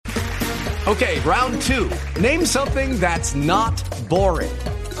Okay, round two. Name something that's not boring.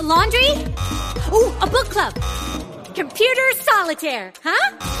 A laundry? Ooh, a book club. Computer solitaire,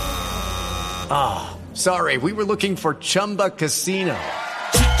 huh? Ah, sorry, we were looking for Chumba Casino.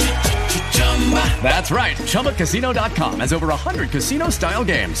 That's right, ChumbaCasino.com has over 100 casino-style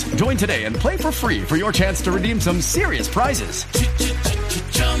games. Join today and play for free for your chance to redeem some serious prizes.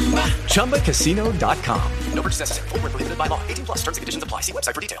 ChumbaCasino.com. No purchase necessary. Void where prohibited by law. 18 plus terms and conditions apply. See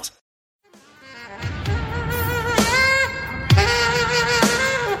website for details.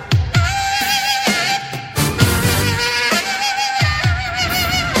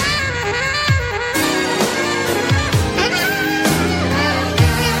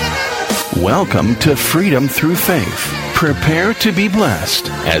 Welcome to Freedom Through Faith. Prepare to be blessed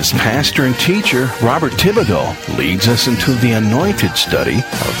as pastor and teacher Robert Thibodeau leads us into the anointed study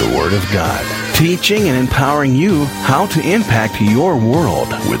of the Word of God, teaching and empowering you how to impact your world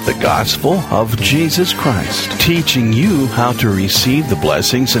with the gospel of Jesus Christ, teaching you how to receive the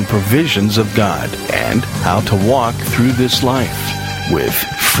blessings and provisions of God and how to walk through this life with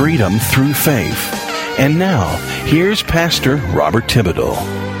freedom through faith. And now, here's Pastor Robert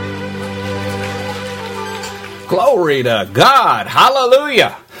Thibodeau. Glory to God.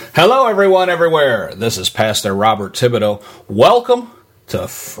 Hallelujah. Hello, everyone, everywhere. This is Pastor Robert Thibodeau. Welcome to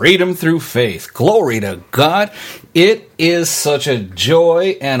Freedom Through Faith. Glory to God. It is such a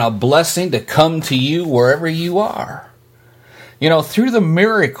joy and a blessing to come to you wherever you are. You know, through the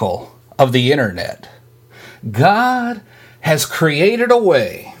miracle of the internet, God has created a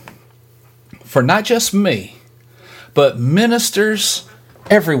way for not just me, but ministers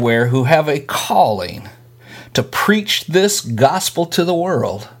everywhere who have a calling to preach this gospel to the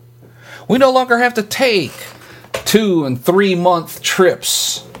world. We no longer have to take 2 and 3 month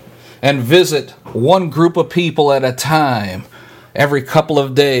trips and visit one group of people at a time every couple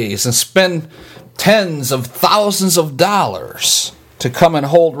of days and spend tens of thousands of dollars to come and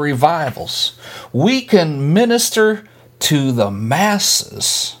hold revivals. We can minister to the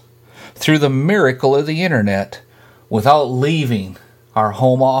masses through the miracle of the internet without leaving our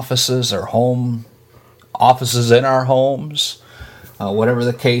home offices or home offices in our homes, whatever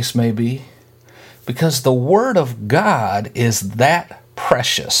the case may be, because the Word of God is that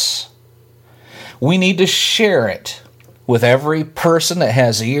precious. We need to share it with every person that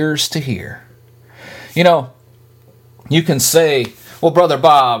has ears to hear. You know, you can say, well, Brother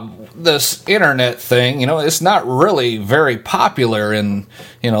Bob, this internet thing, it's not really very popular in,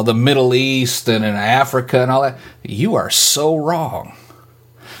 the Middle East and in Africa and all that. You are so wrong.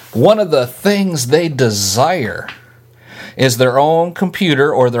 One of the things they desire is their own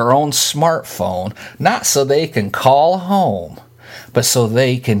computer or their own smartphone, not so they can call home, but so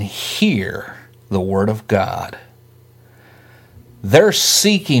they can hear the Word of God. They're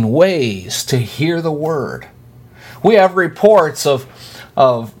seeking ways to hear the Word. We have reports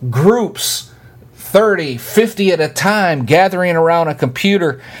of groups, 30, 50 at a time, gathering around a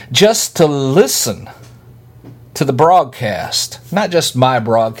computer just to listen to the broadcast. Not just my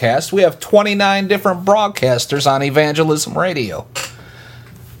broadcast. We have 29 different broadcasters on Evangelism Radio.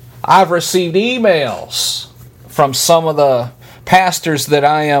 I've received emails from some of the pastors that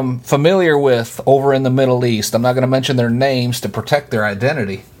I am familiar with over in the Middle East. I'm not going to mention their names to protect their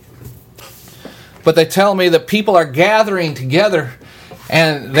identity. But they tell me that people are gathering together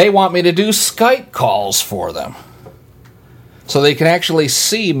and they want me to do Skype calls for them so they can actually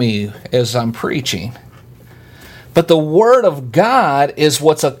see me as I'm preaching. But the Word of God is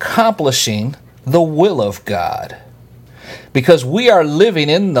what's accomplishing the will of God. Because we are living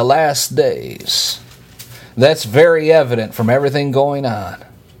in the last days. That's very evident from everything going on.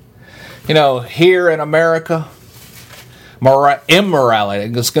 Here in America, immorality, I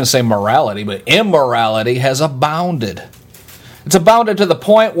was going to say morality, but immorality has abounded. It's abounded to the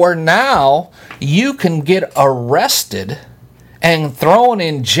point where now you can get arrested and thrown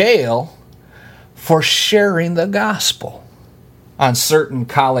in jail for sharing the gospel on certain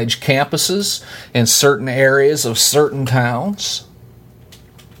college campuses in certain areas of certain towns.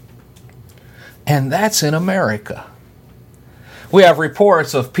 And that's in America. We have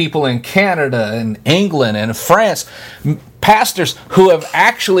reports of people in Canada and England and France, pastors who have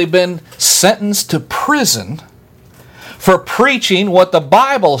actually been sentenced to prison for preaching what the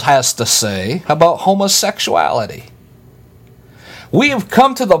Bible has to say about homosexuality. We have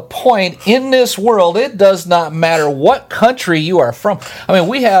come to the point in this world, it does not matter what country you are from.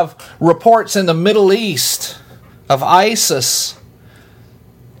 We have reports in the Middle East of ISIS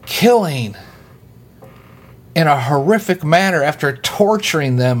killing in a horrific manner after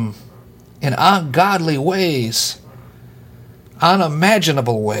torturing them in ungodly ways,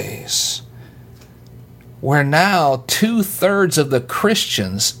 unimaginable ways. where now 2/3 of the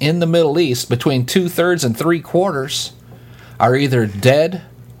Christians in the Middle East, between 2/3 and 3/4, are either dead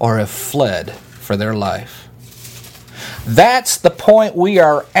or have fled for their life. That's the point we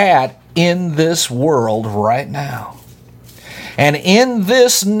are at in this world right now. And in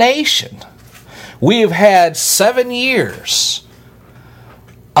this nation, we've had 7 years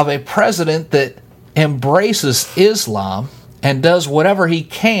of a president that embraces Islam and does whatever he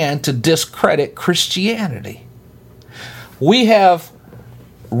can to discredit Christianity. We have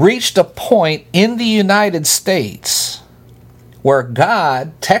reached a point in the United States where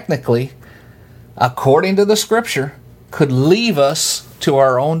God, technically, according to the Scripture, could leave us to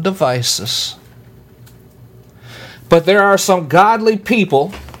our own devices. But there are some godly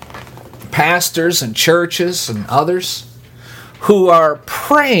people, pastors and churches and others, who are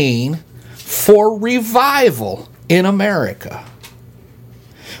praying for revival in America.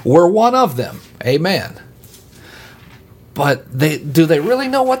 We're one of them. Amen. But do they really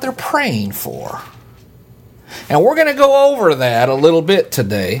know what they're praying for? And we're going to go over that a little bit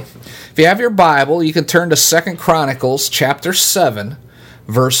today. If you have your Bible, you can turn to 2 Chronicles chapter 7,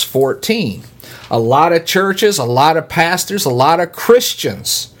 verse 14. A lot of churches, a lot of pastors, a lot of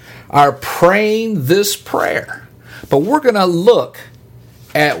Christians are praying this prayer. But we're going to look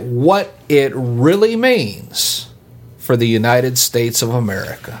at what it really means for the United States of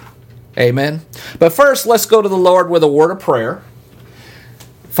America. Amen. But first, let's go to the Lord with a word of prayer.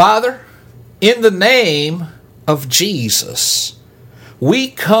 Father, in the name of Jesus, we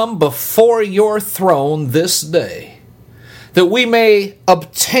come before your throne this day, that we may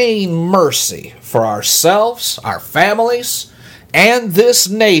obtain mercy for ourselves, our families, and this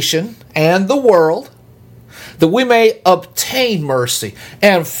nation and the world, that we may obtain mercy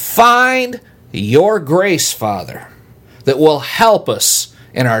and find your grace, Father, that will help us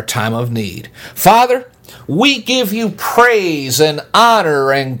in our time of need. Father, we give you praise and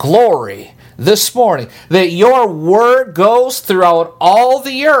honor and glory this morning, that your word goes throughout all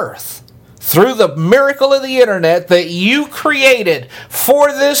the earth through the miracle of the internet that you created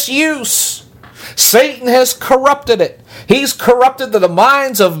for this use. Satan has corrupted it. He's corrupted the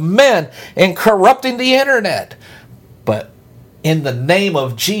minds of men in corrupting the internet. But in the name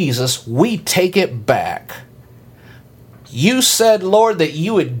of Jesus, we take it back. You said, Lord, that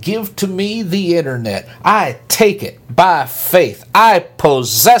you would give to me the internet. I take it by faith. I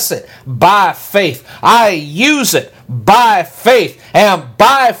possess it by faith. I use it by faith. And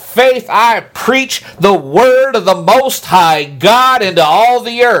by faith I preach the word of the Most High God into all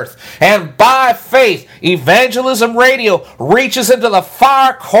the earth. And by faith, Evangelism Radio reaches into the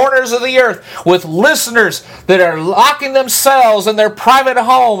far corners of the earth with listeners that are locking themselves in their private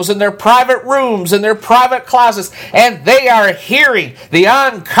homes, in their private rooms, in their private closets, and they are hearing the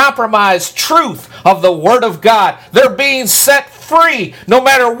uncompromised truth of the Word of God. They're being set free no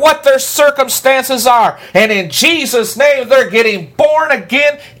matter what their circumstances are. And in Jesus' name, they're getting born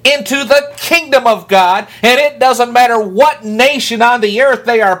again into the kingdom of God. And it doesn't matter what nation on the earth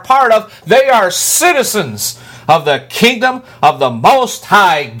they are part of, they are citizens of the kingdom of the Most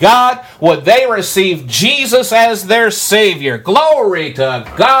High God when they receive Jesus as their Savior. Glory to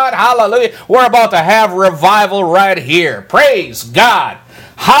God. Hallelujah. We're about to have revival right here. Praise God.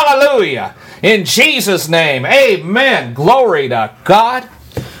 Hallelujah. In Jesus' name, amen. Glory to God.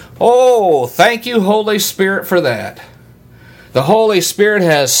 Oh, thank you, Holy Spirit, for that. The Holy Spirit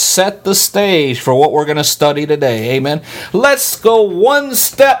has set the stage for what we're going to study today. Amen. Let's go one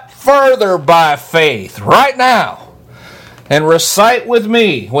step further by faith right now and recite with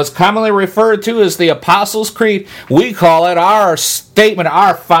me what's commonly referred to as the Apostles' Creed. We call it our statement,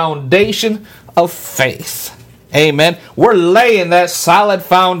 our foundation of faith. Amen. We're laying that solid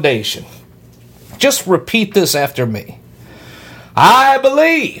foundation. Just repeat this after me. I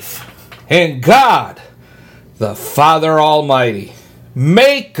believe in God, the Father Almighty,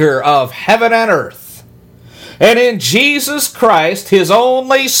 maker of heaven and earth, and in Jesus Christ, his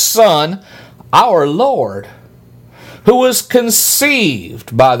only Son, our Lord, who was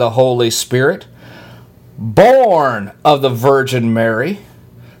conceived by the Holy Spirit, born of the Virgin Mary,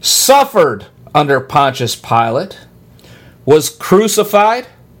 suffered under Pontius Pilate, was crucified,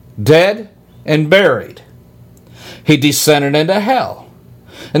 dead, and buried. He descended into hell.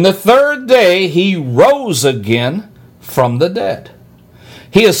 And the third day he rose again from the dead.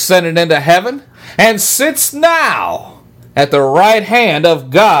 He ascended into heaven and sits now at the right hand of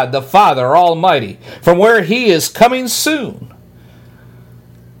God the Father Almighty, from where he is coming soon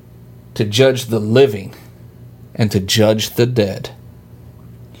to judge the living and to judge the dead.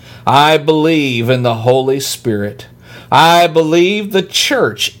 I believe in the Holy Spirit, I believe the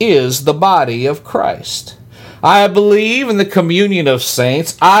church is the body of Christ. I believe in the communion of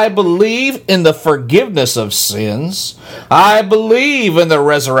saints. I believe in the forgiveness of sins. I believe in the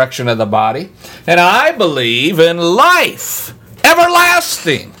resurrection of the body. And I believe in life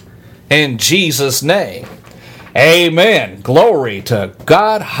everlasting in Jesus' name. Amen. Glory to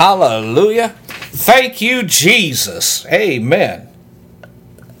God. Hallelujah. Thank you, Jesus. Amen.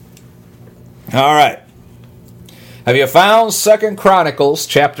 All right. Have you found 2 Chronicles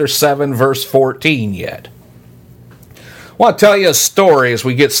chapter 7, verse 14 yet? I want to tell you a story as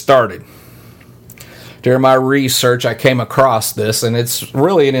we get started. During my research, I came across this, and it's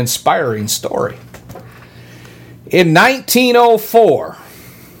really an inspiring story. In 1904,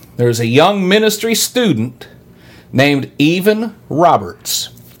 there was a young ministry student named Evan Roberts.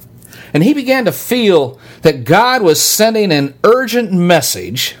 And he began to feel that God was sending an urgent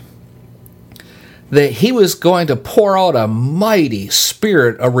message that he was going to pour out a mighty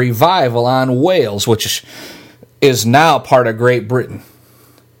spirit of revival on Wales, which is now part of Great Britain.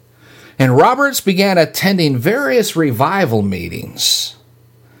 And Roberts began attending various revival meetings,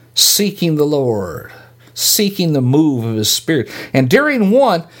 seeking the Lord, seeking the move of his Spirit. And during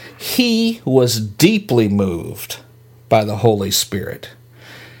one, he was deeply moved by the Holy Spirit.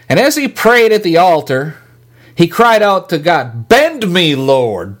 And as he prayed at the altar, he cried out to God, "Bend me,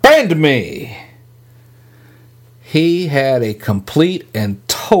 Lord, bend me." He had a complete and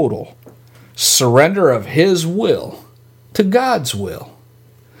total surrender of his will to God's will.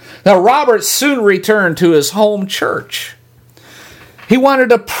 Now, Robert soon returned to his home church. He wanted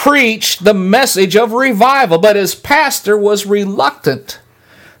to preach the message of revival, but his pastor was reluctant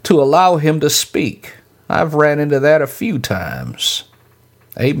to allow him to speak. I've ran into that a few times.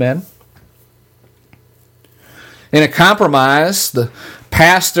 Amen. In a compromise, the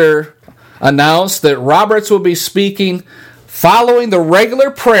pastor announced that Roberts would be speaking following the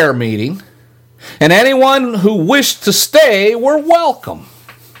regular prayer meeting, and anyone who wished to stay were welcome.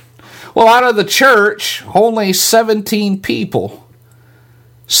 Well, out of the church, only 17 people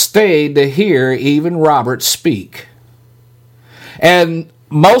stayed to hear Evan Roberts speak. And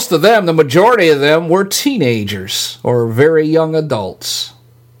most of them, the majority of them, were teenagers or very young adults.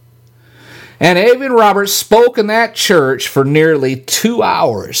 And Evan Roberts spoke in that church for nearly 2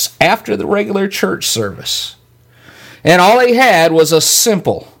 hours after the regular church service. And all he had was a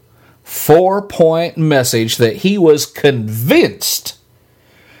simple 4-point message that he was convinced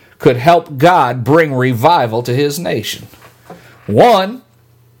could help God bring revival to his nation. 1,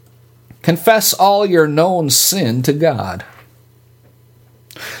 confess all your known sin to God.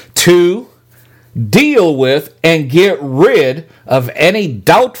 2, deal with and get rid of any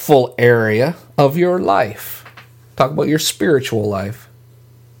doubtful area of your life. Talk about your spiritual life.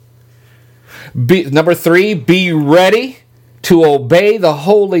 Number 3, be ready to obey the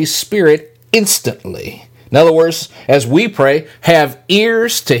Holy Spirit instantly. In other words, as we pray, have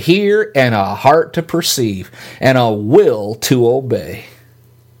ears to hear and a heart to perceive and a will to obey.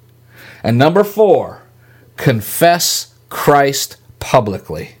 And number 4, confess Christ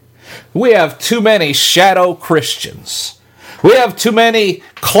publicly. We have too many shadow Christians. We have too many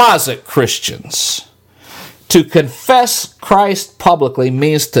closet Christians. To confess Christ publicly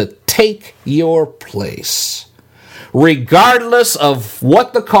means to take your place. Regardless of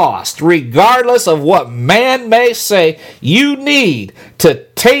what the cost, regardless of what man may say, you need to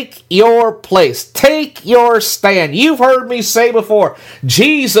take your place. Take your stand. You've heard me say before,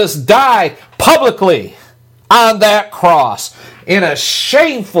 Jesus died publicly on that cross in a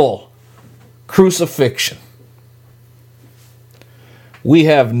shameful crucifixion. We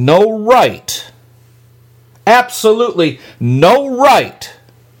have no right, absolutely no right,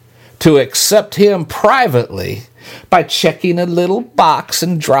 to accept him privately by checking a little box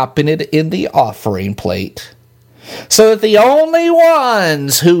and dropping it in the offering plate, so that the only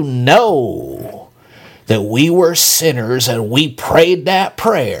ones who know that we were sinners and we prayed that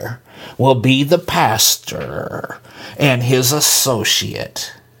prayer will be the pastor and his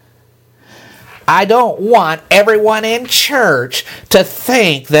associate. I don't want everyone in church to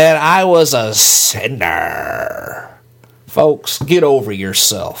think that I was a sinner. Folks, get over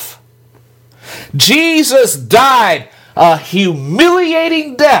yourself. Jesus died a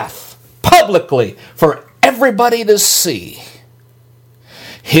humiliating death publicly for everybody to see.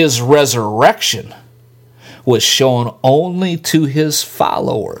 His resurrection was shown only to his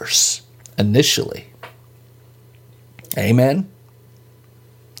followers initially. Amen?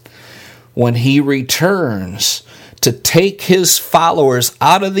 When he returns to take his followers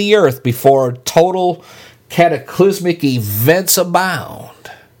out of the earth before total cataclysmic events abound,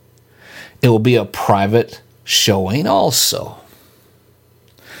 it will be a private showing also.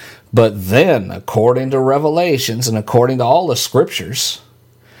 But then, according to Revelations and according to all the scriptures,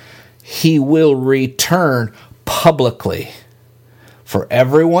 he will return publicly for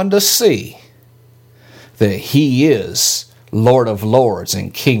everyone to see that he is Lord of Lords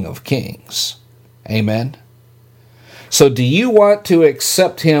and King of Kings. Amen? So do you want to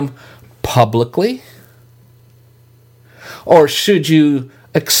accept him publicly? Or should you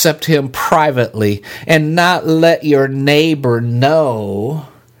accept him privately and not let your neighbor know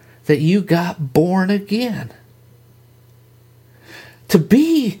that you got born again? To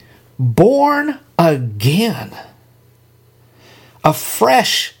be born again, a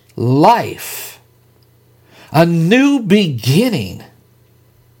fresh life, a new beginning.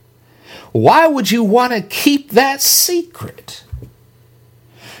 Why would you want to keep that secret?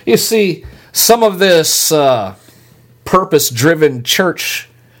 You see, some of this purpose-driven church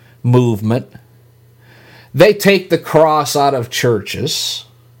movement, they take the cross out of churches.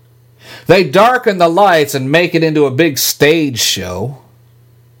 They darken the lights and make it into a big stage show.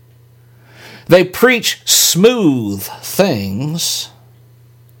 They preach smooth things.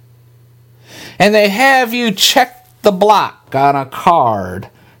 And they have you check the block on a card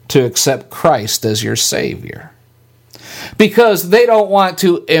to accept Christ as your Savior. Because they don't want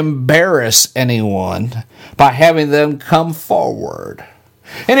to embarrass anyone by having them come forward.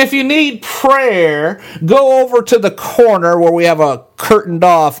 And if you need prayer, go over to the corner where we have a curtained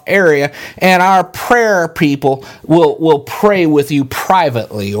off area, and our prayer people will pray with you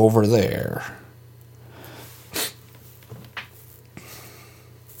privately over there.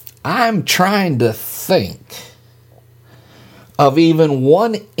 I'm trying to think of even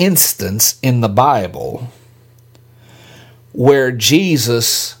one instance in the Bible where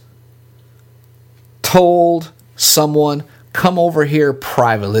Jesus told someone, come over here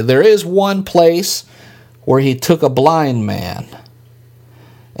privately. There is one place where he took a blind man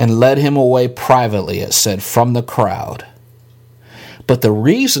and led him away privately, it said, from the crowd. But the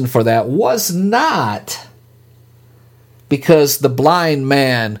reason for that was not because the blind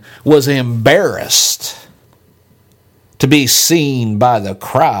man was embarrassed to be seen by the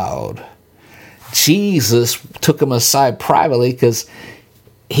crowd. Jesus took him aside privately because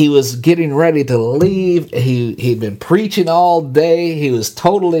he was getting ready to leave. He'd been preaching all day. He was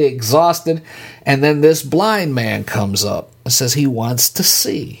totally exhausted. And then this blind man comes up and says he wants to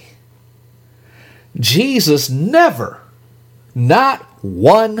see. Jesus never, not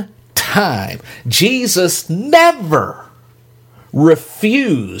one time, Jesus never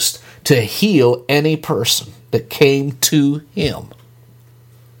refused to heal any person that came to him.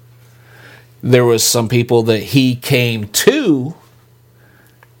 There was some people that he came to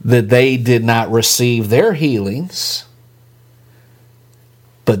that they did not receive their healings.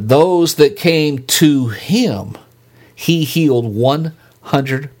 But those that came to him, he healed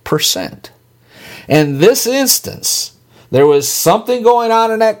 100%. In this instance, there was something going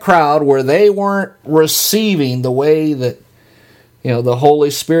on in that crowd where they weren't receiving the way that the Holy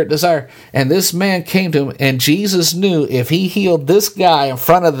Spirit desired. And this man came to him, and Jesus knew if he healed this guy in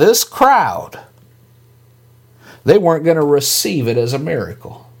front of this crowd, they weren't going to receive it as a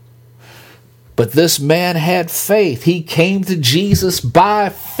miracle. But this man had faith. He came to Jesus by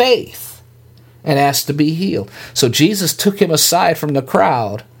faith and asked to be healed. So Jesus took him aside from the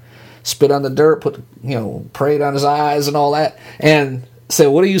crowd, spit on the dirt, prayed on his eyes and all that, and said,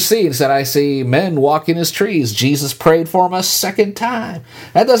 what do you see? He said, I see men walking as trees. Jesus prayed for him a second time.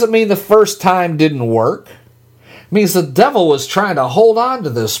 That doesn't mean the first time didn't work. It means the devil was trying to hold on to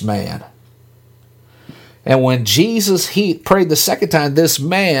this man. And when Jesus prayed the second time, this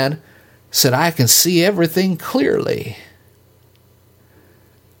man said, I can see everything clearly.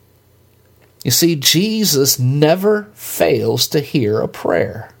 You see, Jesus never fails to hear a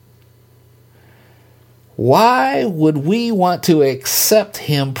prayer. Why would we want to accept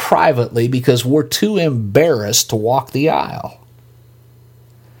him privately because we're too embarrassed to walk the aisle?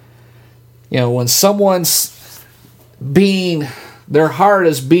 When someone's their heart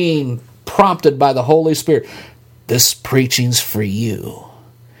is being prompted by the Holy Spirit, this preaching's for you.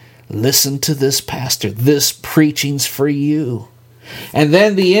 Listen to this pastor. This preaching's for you. And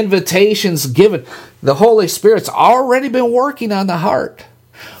then the invitation's given. The Holy Spirit's already been working on the heart.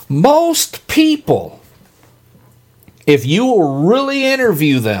 Most people, if you will really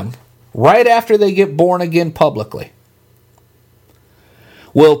interview them right after they get born again publicly,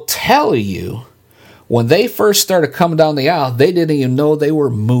 will tell you when they first started coming down the aisle, they didn't even know they were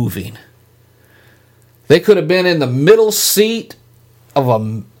moving. They could have been in the middle seat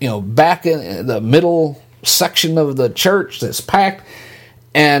of back in the middle section of the church that's packed,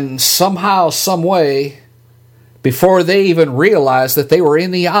 and somehow, some way, before they even realized that they were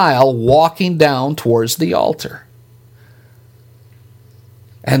in the aisle walking down towards the altar.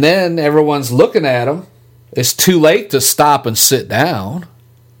 And then everyone's looking at them. It's too late to stop and sit down.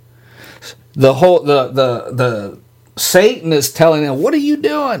 The Satan is telling them, "What are you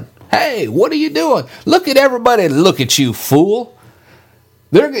doing? Hey, what are you doing? Look at everybody. Look at you, fool.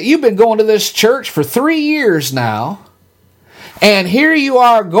 You've been going to this church for 3 years now. And here you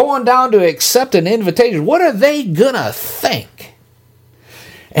are going down to accept an invitation. What are they going to think?"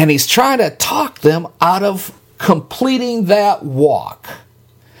 And he's trying to talk them out of completing that walk.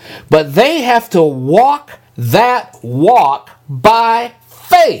 But they have to walk that walk by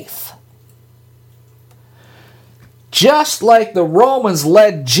faith. Just like the Romans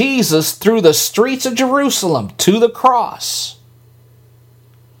led Jesus through the streets of Jerusalem to the cross.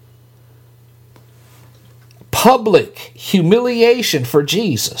 Public humiliation for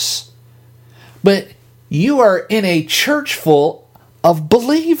Jesus. But you are in a church full of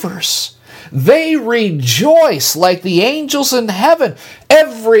believers. They rejoice like the angels in heaven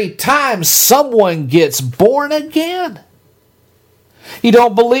every time someone gets born again. You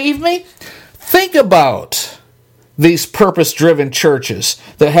don't believe me? Think about these purpose-driven churches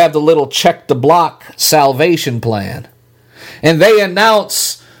that have the little check-the-block salvation plan. And they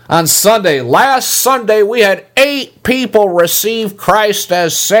announce on Sunday, last Sunday we had 8 people receive Christ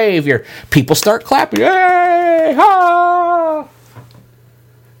as Savior. People start clapping. Yay! Ha!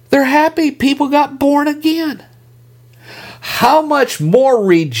 They're happy people got born again. How much more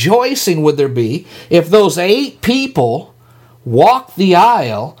rejoicing would there be if those 8 people walked the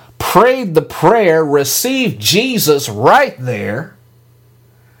aisle, prayed the prayer, received Jesus right there?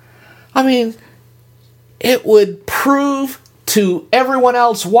 I mean, it would prove to everyone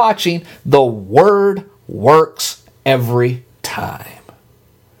else watching the Word works every time.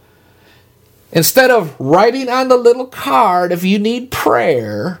 Instead of writing on the little card if you need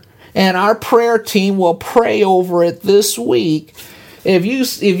prayer, and our prayer team will pray over it this week, if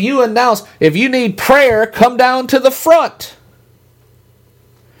you announce, if you need prayer, come down to the front.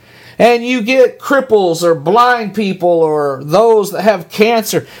 And you get cripples or blind people or those that have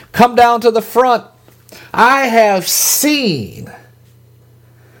cancer, come down to the front. I have seen,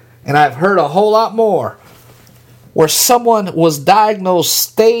 and I've heard a whole lot more, where someone was diagnosed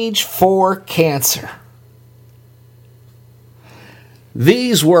stage 4 cancer.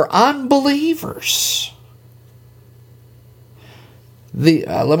 These were unbelievers.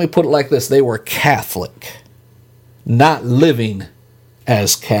 Let me put it like this. They were Catholic, not living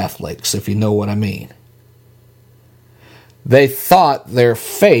as Catholics, if you know what I mean. They thought their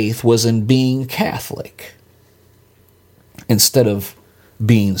faith was in being Catholic instead of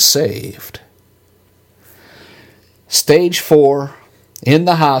being saved. Stage 4, in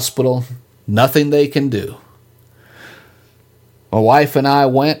the hospital, nothing they can do. My wife and I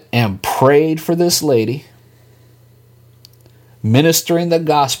went and prayed for this lady, ministering the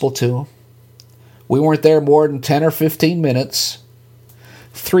gospel to them. We weren't there more than 10 or 15 minutes.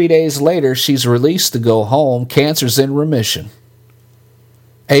 3 days later, she's released to go home. Cancer's in remission.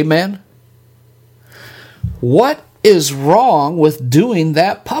 Amen? What is wrong with doing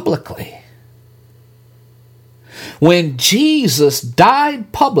that publicly? When Jesus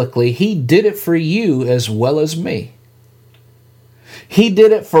died publicly, He did it for you as well as me. He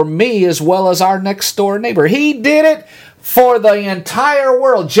did it for me as well as our next door neighbor. He did it for the entire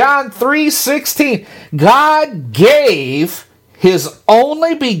world. John 3:16. God gave His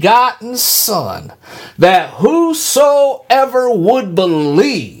only begotten Son, that whosoever would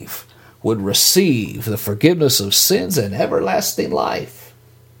believe would receive the forgiveness of sins and everlasting life.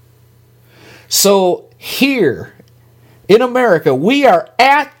 So here in America, we are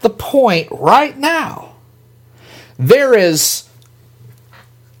at the point right now, there is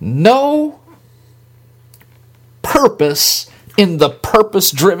no purpose in the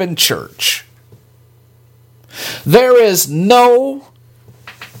purpose-driven church. There is no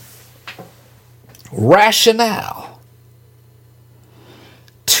rationale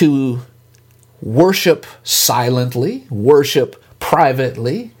to worship silently, worship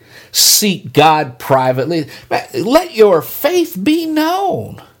privately, seek God privately. Let your faith be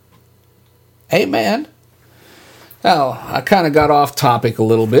known. Amen. Now, I kind of got off topic a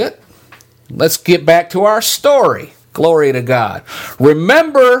little bit. Let's get back to our story. Glory to God.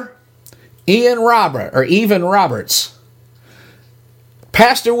 Remember Evan Roberts.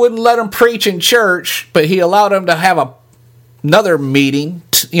 Pastor wouldn't let him preach in church, but he allowed him to have a another meeting,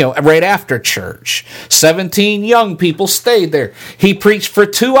 right after church. 17 young people stayed there. He preached for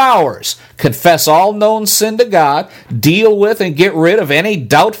 2 hours. Confess all known sin to God. Deal with and get rid of any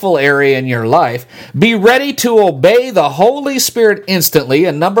doubtful area in your life. Be ready to obey the Holy Spirit instantly.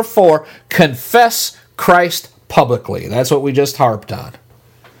 And number 4, confess Christ publicly. That's what we just harped on.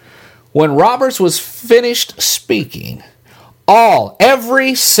 When Roberts was finished speaking,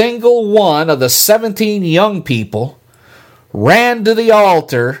 every single one of the 17 young people ran to the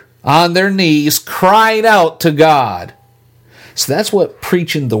altar on their knees, crying out to God. So that's what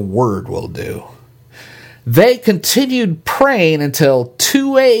preaching the word will do. They continued praying until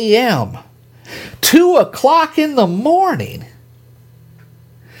 2 a.m., 2 o'clock in the morning.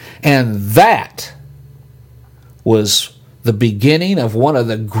 And that was the beginning of one of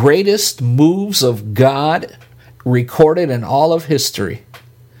the greatest moves of God recorded in all of history.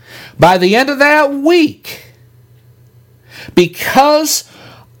 By the end of that week, because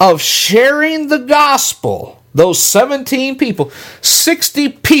of sharing the gospel, those 17 people, 60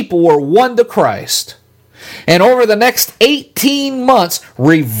 people were won to Christ. And over the next 18 months,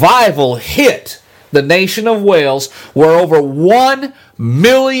 revival hit the nation of Wales, where over 1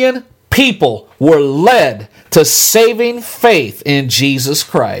 million people were led to saving faith in Jesus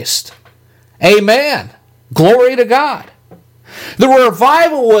Christ. Amen. Glory to God. The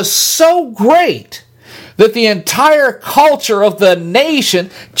revival was so great that the entire culture of the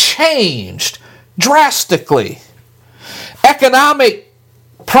nation changed drastically. Economic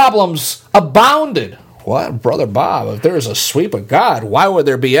problems abounded. What, Brother Bob, if there's a sweep of God, why would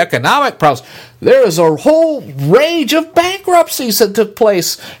there be economic problems? There is a whole rage of bankruptcies that took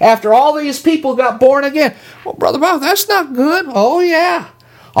place after all these people got born again. Well, Brother Bob, that's not good. Oh, yeah.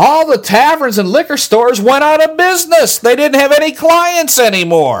 All the taverns and liquor stores went out of business. They didn't have any clients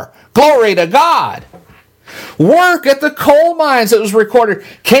anymore. Glory to God. Work at the coal mines, it was recorded,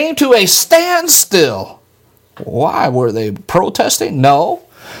 came to a standstill. Why? Were they protesting? No.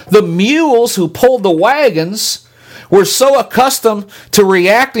 The mules who pulled the wagons were so accustomed to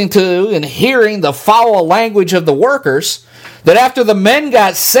reacting to and hearing the foul language of the workers that after the men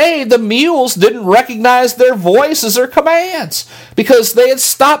got saved, the mules didn't recognize their voices or commands because they had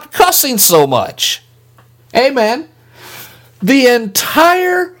stopped cussing so much. Amen. The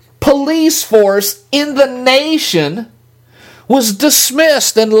entire police force in the nation was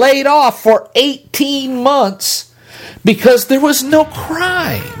dismissed and laid off for 18 months because there was no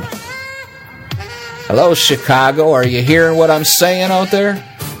crime. Hello, Chicago. Are you hearing what I'm saying out there?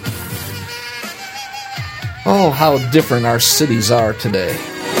 Oh, how different our cities are today.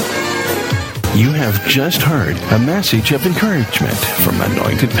 You have just heard a message of encouragement from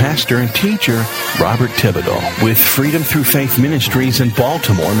anointed pastor and teacher Robert Thibodeau with Freedom Through Faith Ministries in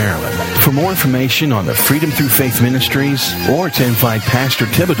Baltimore, Maryland. For more information on the Freedom Through Faith Ministries or to invite Pastor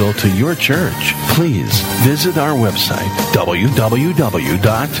Thibodeau to your church, please visit our website, www.ftfm.org.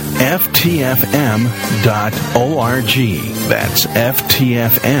 That's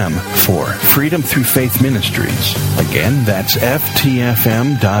FTFM for Freedom Through Faith Ministries. Again, that's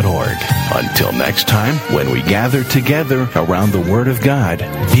FTFM.org. Until next time, when we gather together around the Word of God,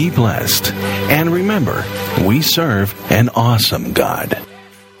 be blessed. And remember, we serve an awesome God.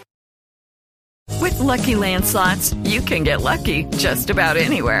 With Lucky Land Slots, you can get lucky just about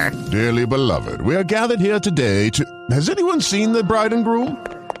anywhere. Dearly beloved, we are gathered here today to... Has anyone seen the bride and groom?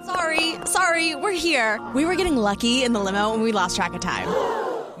 Sorry, we're here. We were getting lucky in the limo and we lost track of time.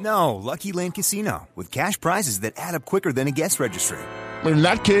 No, Lucky Land Casino, with cash prizes that add up quicker than a guest registry. In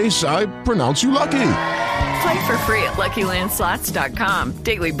that case, I pronounce you lucky. Play for free at LuckyLandSlots.com.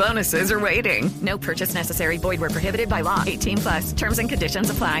 Daily bonuses are waiting. No purchase necessary. Void where prohibited by law. 18+. Terms and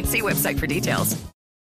conditions apply. See website for details.